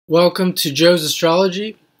Welcome to Joe's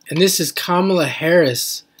Astrology, and this is Kamala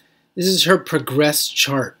Harris. This is her progress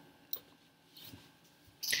chart.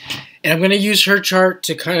 And I'm going to use her chart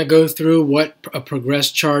to kind of go through what a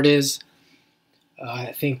progress chart is.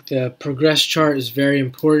 I think the progress chart is very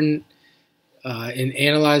important in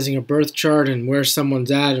analyzing a birth chart and where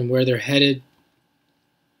someone's at and where they're headed.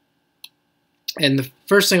 And the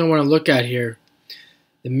first thing I want to look at here,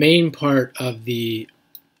 the main part of the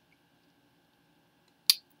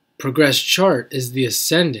progress chart is the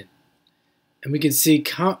ascendant. And we can see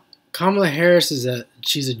Kamala Harris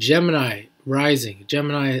she's a Gemini rising.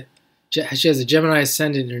 She has a Gemini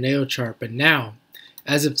ascendant in her natal chart, but now,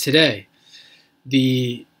 as of today,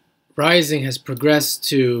 the rising has progressed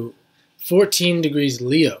to 14 degrees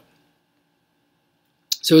Leo.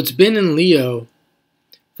 So it's been in Leo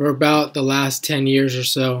for about the last 10 years or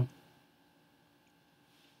so.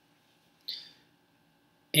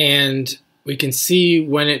 And we can see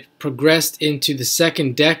when it progressed into the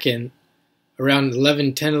second decan, around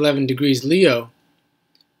 10, 11 degrees Leo,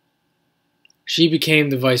 she became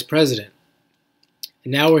the vice president.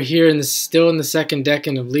 And now we're here still in the second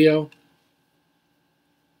decan of Leo.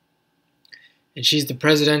 And she's the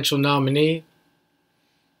presidential nominee.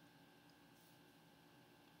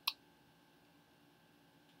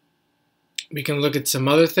 We can look at some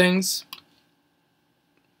other things.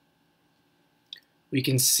 We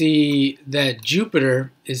can see that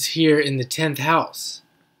Jupiter is here in the 10th house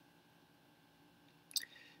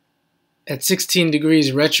at 16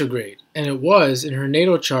 degrees retrograde. And it was, in her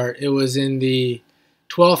natal chart, it was in the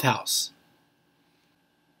 12th house.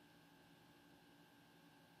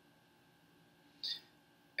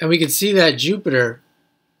 And we can see that Jupiter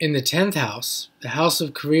in the 10th house, the house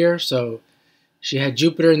of career, so she had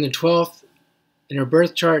Jupiter in the 12th in her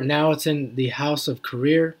birth chart. Now it's in the house of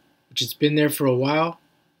career, which has been there for a while.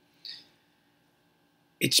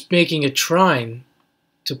 It's making a trine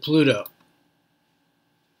to Pluto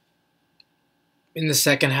in the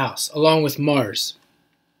second house, along with Mars.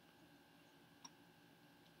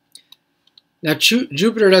 Now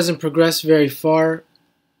Jupiter doesn't progress very far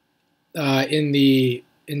in the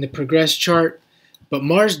progress chart, but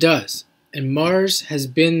Mars does. And Mars has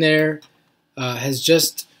been there, has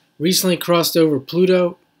just recently crossed over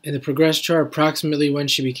Pluto in the progress chart approximately when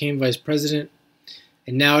she became vice president,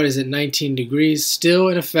 and now it is at 19 degrees, still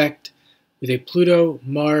in effect with a Pluto,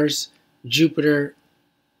 Mars, Jupiter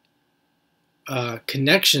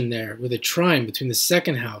connection there, with a trine between the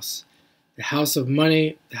second house, the house of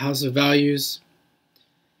money, the house of values,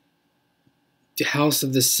 the house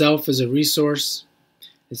of the self as a resource.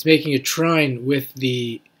 It's making a trine with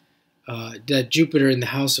that Jupiter in the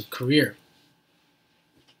house of career.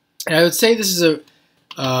 And I would say this is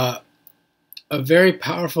a very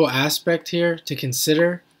powerful aspect here to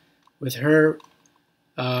consider, with her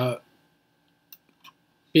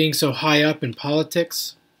being so high up in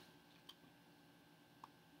politics.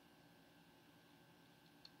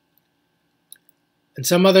 And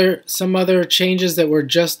some other changes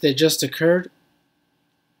that just occurred.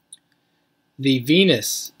 The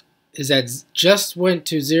Venus just went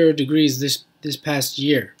to 0 degrees this past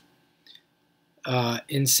year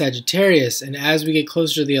in Sagittarius, and as we get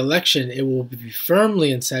closer to the election, it will be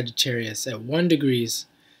firmly in Sagittarius at 1 degrees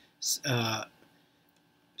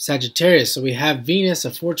Sagittarius. So we have Venus, a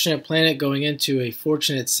fortunate planet, going into a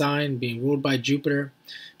fortunate sign, being ruled by Jupiter.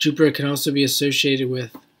 Jupiter can also be associated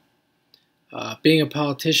with being a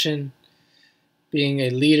politician, being a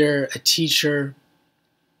leader, a teacher.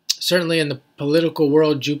 Certainly in the political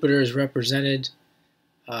world, Jupiter is represented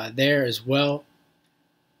there as well.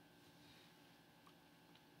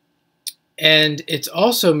 And it's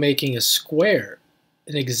also making a square,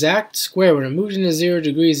 an exact square. When it moved into 0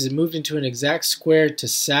 degrees, it moved into an exact square to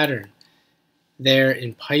Saturn there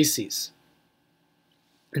in Pisces.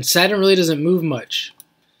 And Saturn really doesn't move much.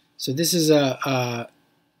 So this is a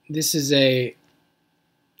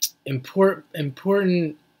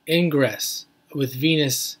important ingress with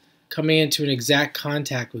Venus coming into an exact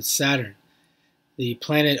contact with Saturn, the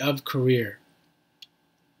planet of career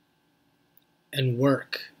and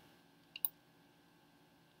work.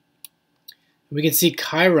 We can see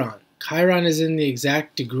Chiron. Chiron is in the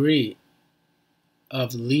exact degree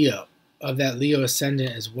of Leo, of that Leo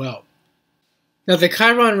ascendant as well. Now the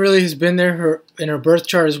Chiron really has been there in her birth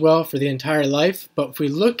chart as well for the entire life, but if we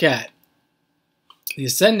look at the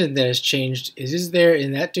ascendant that has changed, it is there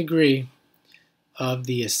in that degree of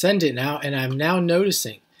the ascendant now, and I'm now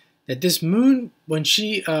noticing that this moon, when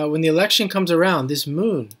the election comes around, this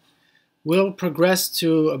moon will progress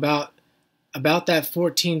to about that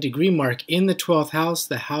 14 degree mark in the 12th house,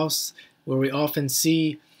 the house where we often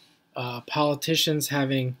see politicians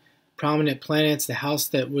having prominent planets, the house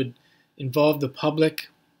that would involve the public.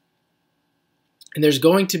 And there's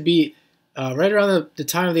going to be, right around the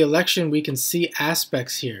time of the election, we can see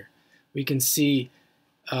aspects here. We can see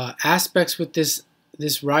aspects with this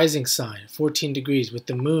rising sign, 14 degrees, with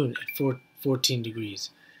the moon at 14 degrees.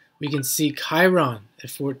 We can see Chiron at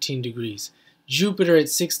 14 degrees, Jupiter at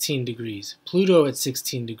 16 degrees, Pluto at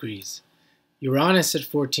 16 degrees, Uranus at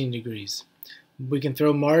 14 degrees. We can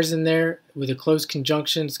throw Mars in there with a close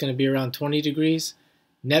conjunction. It's going to be around 20 degrees.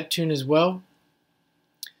 Neptune as well.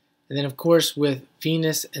 And then, of course, with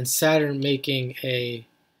Venus and Saturn making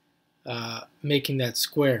that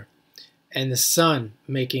square, and the Sun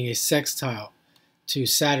making a sextile to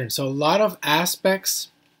Saturn. So a lot of aspects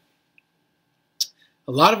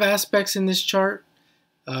in this chart,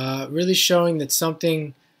 really showing that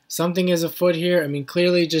something is afoot here. I mean,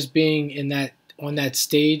 clearly, just being on that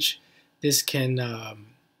stage, this can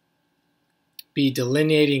be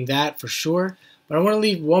delineating that for sure. But I want to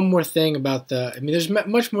leave one more thing about there's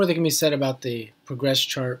much more that can be said about the progress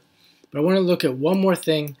chart. But I want to look at one more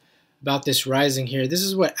thing about this rising here. This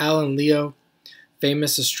is what Alan Leo,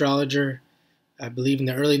 famous astrologer, I believe in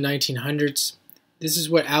the early 1900s, this is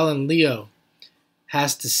what Alan Leo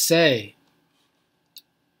has to say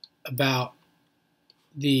about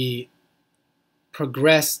the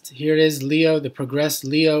progressed, here it is, Leo, the progressed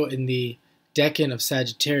Leo in the decan of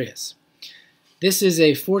Sagittarius. This is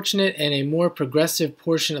a fortunate and a more progressive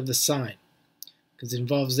portion of the sign, because it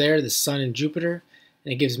involves there the Sun and Jupiter,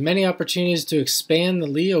 and it gives many opportunities to expand the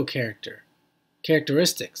Leo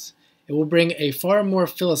characteristics. It will bring a far more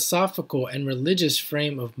philosophical and religious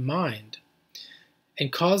frame of mind,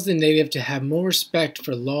 and cause the native to have more respect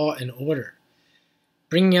for law and order,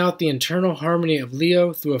 bringing out the internal harmony of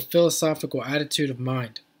Leo through a philosophical attitude of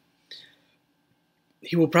mind.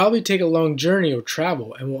 He will probably take a long journey or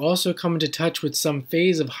travel, and will also come into touch with some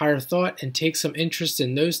phase of higher thought and take some interest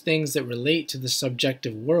in those things that relate to the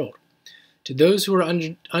subjective world. To those who are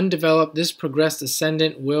undeveloped, this progressed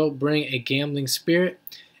ascendant will bring a gambling spirit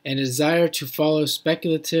and a desire to follow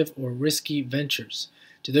speculative or risky ventures.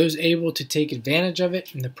 To those able to take advantage of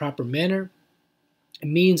it in the proper manner, it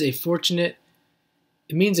means a fortune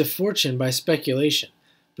by speculation,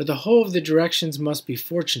 but the whole of the directions must be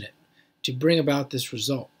fortunate to bring about this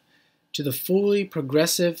result. To the fully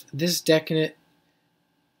progressive, this decadent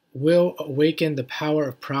will awaken the power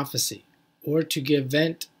of prophecy, or to give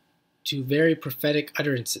vent to very prophetic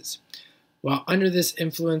utterances. While under this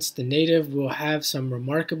influence, the native will have some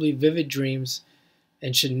remarkably vivid dreams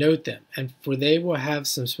and should note them, and for they will have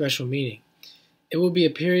some special meaning. It will be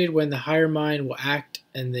a period when the higher mind will act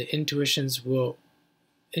and the intuitions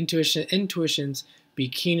be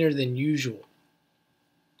keener than usual.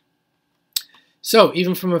 So,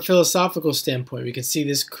 even from a philosophical standpoint, we can see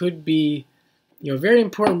this could be, very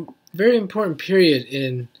important period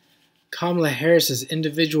in Kamala Harris's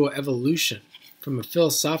individual evolution from a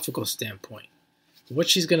philosophical standpoint. What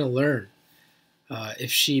she's going to learn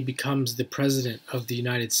if she becomes the president of the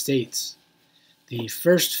United States, the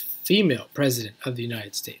first female president of the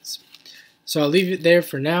United States. So I'll leave it there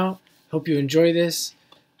for now. Hope you enjoy this,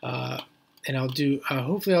 and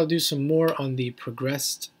hopefully I'll do some more on the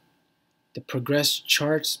progressed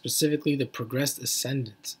chart, specifically the progressed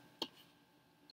ascendant.